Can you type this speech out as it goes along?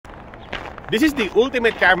This is the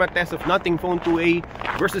ultimate camera test of Nothing Phone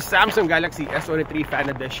 2a versus Samsung Galaxy S23 Fan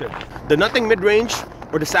Edition. The Nothing mid-range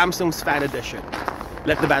or the Samsung's Fan Edition.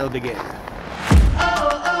 Let the battle begin.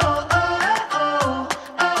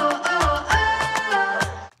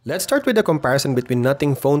 Let's start with the comparison between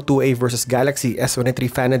Nothing Phone 2a versus Galaxy S23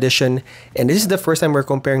 Fan Edition, and this is the first time we're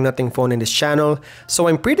comparing Nothing Phone in this channel, so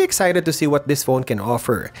I'm pretty excited to see what this phone can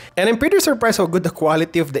offer. And I'm pretty surprised how good the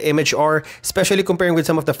quality of the image are, especially comparing with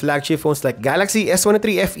some of the flagship phones like Galaxy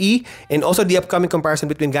S23 FE and also the upcoming comparison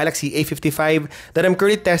between Galaxy A55 that I'm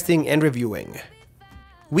currently testing and reviewing.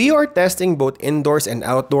 We are testing both indoors and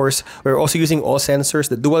outdoors. We're also using all sensors,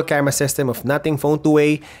 the dual camera system of Nothing Phone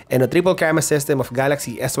 2a and the triple camera system of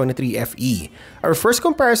Galaxy S23 FE. Our first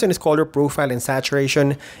comparison is color profile and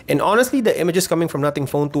saturation, and honestly the images coming from Nothing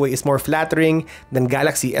Phone 2a is more flattering than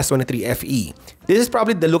Galaxy S23 FE. This is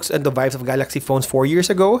probably the looks and the vibes of Galaxy phones 4 years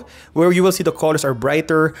ago, where you will see the colors are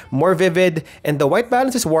brighter, more vivid, and the white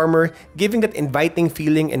balance is warmer, giving that inviting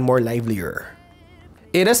feeling and more livelier.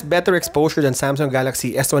 It has better exposure than Samsung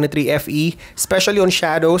Galaxy S23 FE, especially on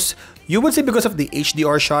shadows. You would say because of the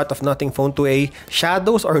HDR shot of Nothing Phone 2a,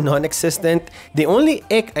 shadows are non-existent. The only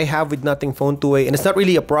ick I have with Nothing Phone 2a, and it's not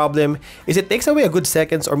really a problem, is it takes away a good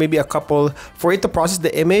seconds or maybe a couple for it to process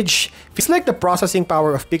the image. It's like the processing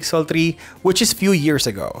power of Pixel 3, which is few years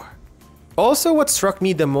ago. Also, what struck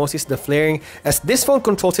me the most is the flaring, as this phone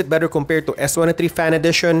controls it better compared to S23 Fan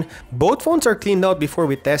Edition. Both phones are cleaned out before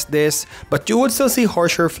we test this, but you would still see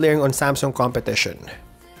harsher flaring on Samsung competition.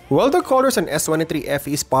 While the colors on S23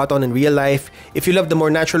 FE is spot on in real life, if you love the more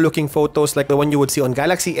natural looking photos like the one you would see on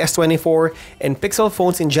Galaxy S24 and Pixel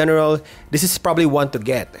phones in general, this is probably one to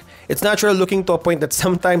get. It's natural looking to a point that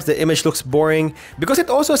sometimes the image looks boring because it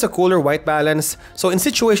also has a cooler white balance, so in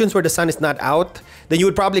situations where the sun is not out, then you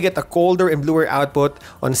would probably get a colder and bluer output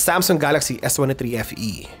on Samsung Galaxy S23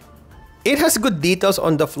 FE. It has good details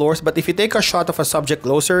on the floors, but if you take a shot of a subject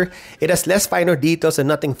closer, it has less finer details than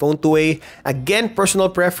Nothing Phone 2a. Again, personal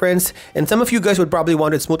preference, and some of you guys would probably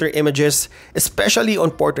wanted smoother images, especially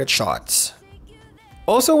on portrait shots.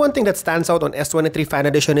 Also, one thing that stands out on S23 Fan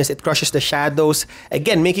Edition is it crushes the shadows,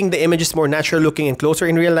 again making the images more natural looking and closer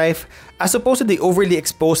in real life, as opposed to the overly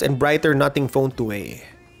exposed and brighter Nothing Phone 2a.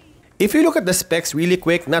 If you look at the specs really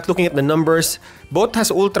quick, not looking at the numbers, both has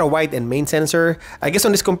ultra wide and main sensor. I guess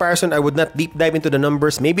on this comparison I would not deep dive into the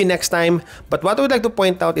numbers, maybe next time, but what I would like to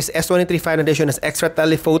point out is S23 Fan Edition has extra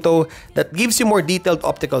telephoto that gives you more detailed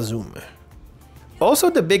optical zoom.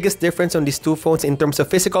 Also, the biggest difference on these two phones in terms of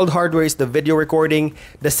physical hardware is the video recording.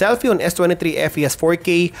 The selfie on S23 FE has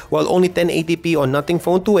 4K while only 1080p on Nothing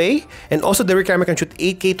Phone 2a, and also the rear camera can shoot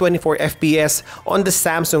 8K 24fps on the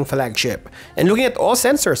Samsung flagship. And looking at all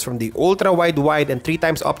sensors from the ultra wide and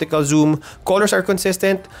 3x optical zoom, colors are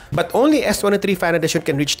consistent, but only S23 Fan Edition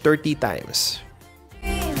can reach 30 times.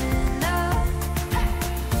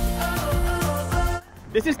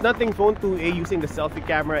 This is Nothing Phone 2a using the selfie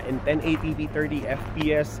camera in 1080p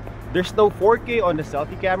 30fps. There's no 4K on the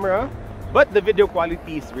selfie camera, but the video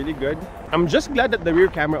quality is really good. I'm just glad that the rear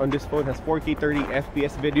camera on this phone has 4K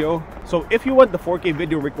 30fps video. So if you want the 4K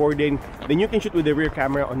video recording, then you can shoot with the rear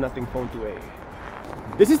camera on Nothing Phone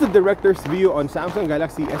 2a. This is the director's view on Samsung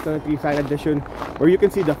Galaxy S23 Fan Edition, where you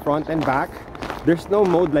can see the front and back. There's no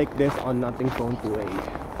mode like this on Nothing Phone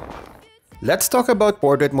 2a. Let's talk about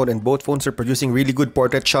portrait mode, and both phones are producing really good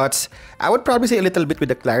portrait shots. I would probably say a little bit with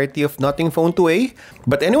the clarity of Nothing Phone 2a,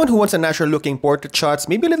 but anyone who wants a natural looking portrait shots,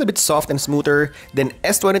 maybe a little bit soft and smoother, then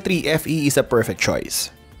S23 FE is a perfect choice.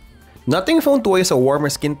 Nothing Phone 2a is a warmer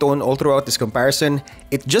skin tone all throughout this comparison.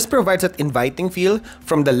 It just provides that inviting feel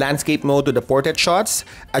from the landscape mode to the portrait shots.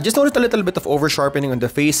 I just noticed a little bit of over sharpening on the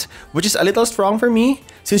face, which is a little strong for me,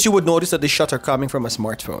 since you would notice that the shots are coming from a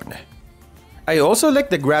smartphone. I also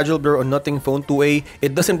like the gradual blur on Nothing Phone 2a.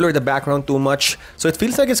 It doesn't blur the background too much, so it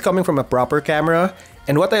feels like it's coming from a proper camera.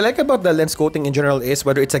 And what I like about the lens coating in general is,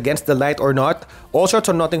 whether it's against the light or not, all shots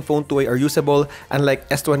on Nothing Phone 2a are usable, unlike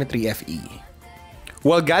S23 FE.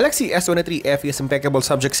 While Galaxy S23 FE has impeccable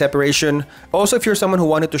subject separation, also if you're someone who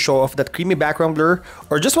wanted to show off that creamy background blur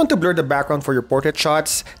or just want to blur the background for your portrait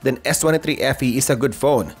shots, then S23 FE is a good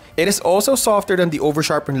phone. It is also softer than the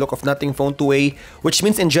over-sharpened look of Nothing Phone 2a, which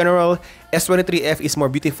means in general, S23 FE is more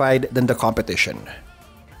beautified than the competition.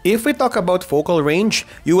 If we talk about focal range,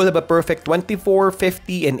 you will have a perfect 24,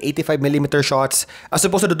 50, and 85mm shots as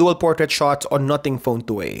opposed to the dual portrait shots on Nothing Phone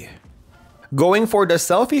 2a. Going for the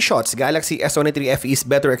selfie shots, Galaxy S23 FE is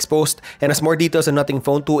better exposed and has more details than Nothing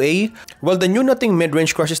Phone 2a, while the new Nothing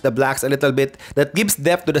mid-range crushes the blacks a little bit that gives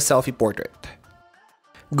depth to the selfie portrait.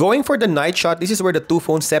 Going for the night shot, this is where the two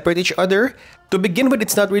phones separate each other. To begin with,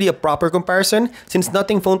 it's not really a proper comparison since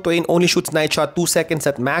Nothing Phone 2a only shoots night shot 2 seconds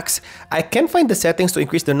at max. I can't find the settings to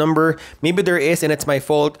increase the number. Maybe there is and it's my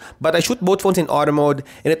fault, but I shoot both phones in auto mode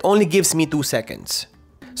and it only gives me 2 seconds.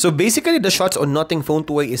 So basically the shots on Nothing Phone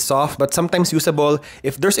 2a is soft but sometimes usable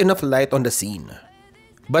if there's enough light on the scene.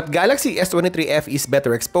 But Galaxy S23 FE is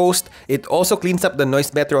better exposed, it also cleans up the noise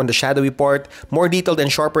better on the shadowy part, more detailed and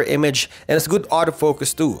sharper image, and has good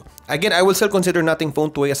autofocus too. Again, I will still consider Nothing Phone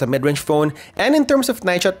 2a as a mid-range phone, and in terms of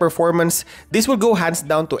night shot performance, this will go hands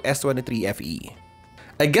down to S23 FE.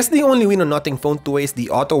 I guess the only win on Nothing Phone 2a is the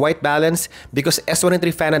auto white balance because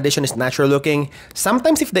S23 Fan Edition is natural looking.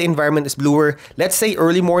 Sometimes if the environment is bluer, let's say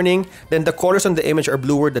early morning, then the colors on the image are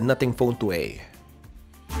bluer than Nothing Phone 2a.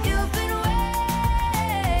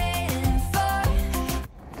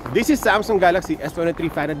 This is Samsung Galaxy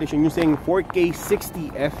S23 Fan Edition using 4K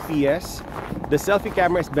 60 FPS. The selfie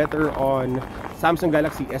camera is better on Samsung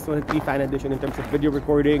Galaxy S23 Fan Edition in terms of video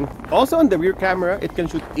recording. Also on the rear camera, it can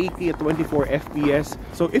shoot 8K at 24 FPS.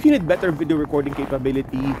 So if you need better video recording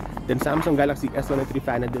capability, then Samsung Galaxy S23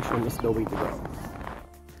 Fan Edition is the way to go.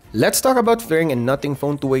 Let's talk about flaring, and Nothing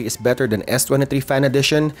Phone 2a is better than S23 Fan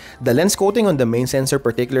Edition. The lens coating on the main sensor,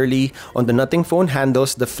 particularly on the Nothing Phone,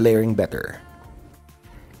 handles the flaring better.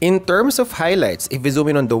 In terms of highlights, if we zoom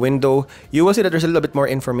in on the window, you will see that there's a little bit more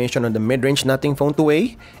information on the mid-range Nothing Phone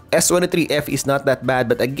 2a. S23 FE is not that bad,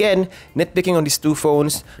 but again, nitpicking on these two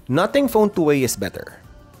phones, Nothing Phone 2a is better.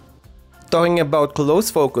 Talking about close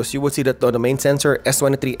focus, you will see that on the main sensor,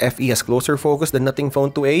 S23 FE has closer focus than Nothing Phone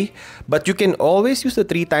 2a, but you can always use the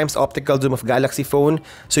 3x optical zoom of Galaxy phone,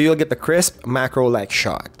 so you'll get a crisp, macro-like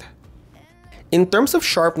shot. In terms of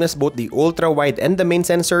sharpness, both the ultra-wide and the main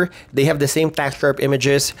sensor, they have the same tack-sharp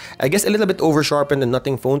images. I guess a little bit over-sharpened than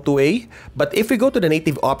Nothing Phone 2a. But if we go to the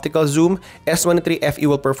native optical zoom, S23 FE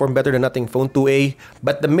will perform better than Nothing Phone 2a.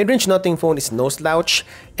 But the mid-range Nothing Phone is no slouch.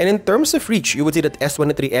 And in terms of reach, you would see that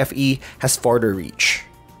S23 FE has farther reach.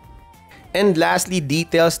 And lastly,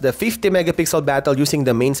 details, the 50 megapixel battle using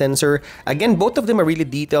the main sensor. Again, both of them are really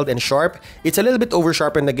detailed and sharp. It's a little bit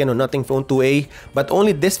over-sharpened again on Nothing Phone 2a, but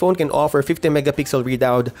only this phone can offer 50 megapixel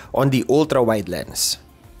readout on the ultra-wide lens.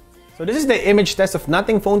 So this is the image test of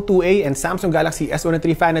Nothing Phone 2a and Samsung Galaxy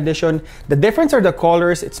S23 Fan Edition. The difference are the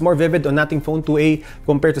colors. It's more vivid on Nothing Phone 2a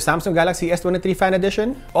compared to Samsung Galaxy S23 Fan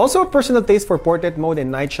Edition. Also, a personal taste for portrait mode and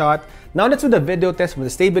night shot. Now let's do the video test with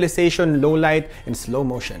the stabilization, low light, and slow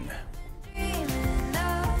motion.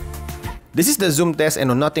 This is the zoom test, and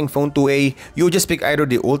on Nothing Phone 2a, you just pick either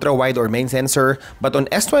the ultra-wide or main sensor, but on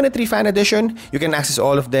S23 Fan Edition, you can access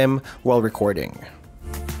all of them while recording.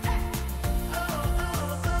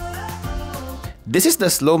 This is the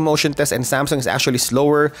slow motion test, and Samsung is actually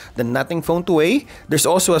slower than Nothing Phone 2a. There's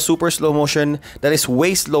also a super slow motion that is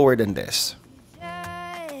way slower than this.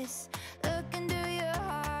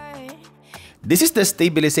 This is the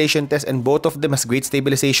stabilization test, and both of them has great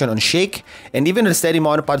stabilization on shake, and even the steady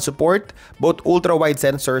monopod support, both ultra-wide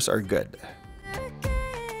sensors are good.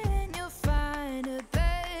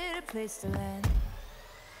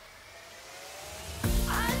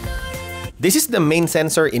 This is the main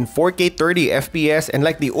sensor in 4K 30 FPS, and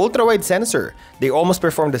like the ultra-wide sensor, they almost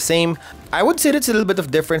perform the same. I would say there's a little bit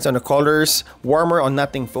of difference on the colors, warmer on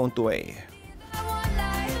Nothing Phone 2a.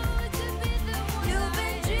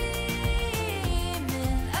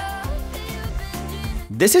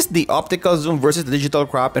 This is the optical zoom versus the digital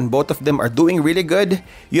crop, and both of them are doing really good.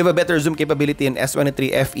 You have a better zoom capability in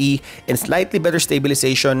S23 FE and slightly better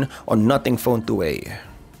stabilization on Nothing Phone 2a.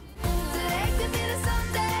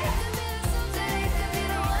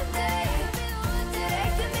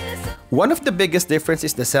 One of the biggest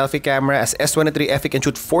differences is the selfie camera, as S23 FE can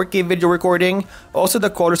shoot 4K video recording. Also,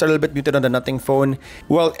 the colors are a little bit muted on the Nothing Phone,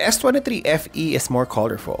 while S23 FE is more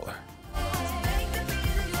colorful.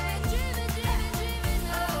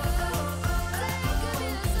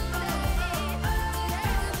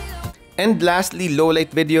 And lastly, low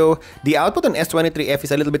light video. The output on S23 FE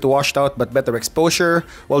is a little bit washed out but better exposure,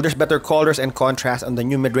 while there's better colors and contrast on the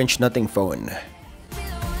new mid-range Nothing Phone.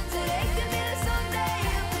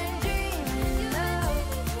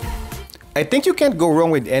 I think you can't go wrong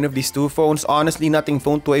with any of these two phones. Honestly, Nothing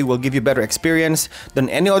Phone 2a will give you better experience than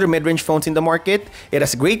any other mid-range phones in the market. It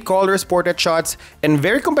has great colors, portrait shots, and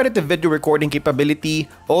very competitive video recording capability,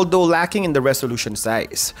 although lacking in the resolution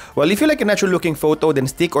size. Well, if you like a natural looking photo, then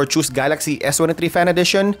stick or choose Galaxy S23 Fan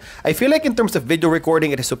Edition. I feel like in terms of video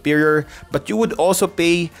recording, it is superior, but you would also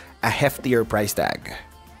pay a heftier price tag.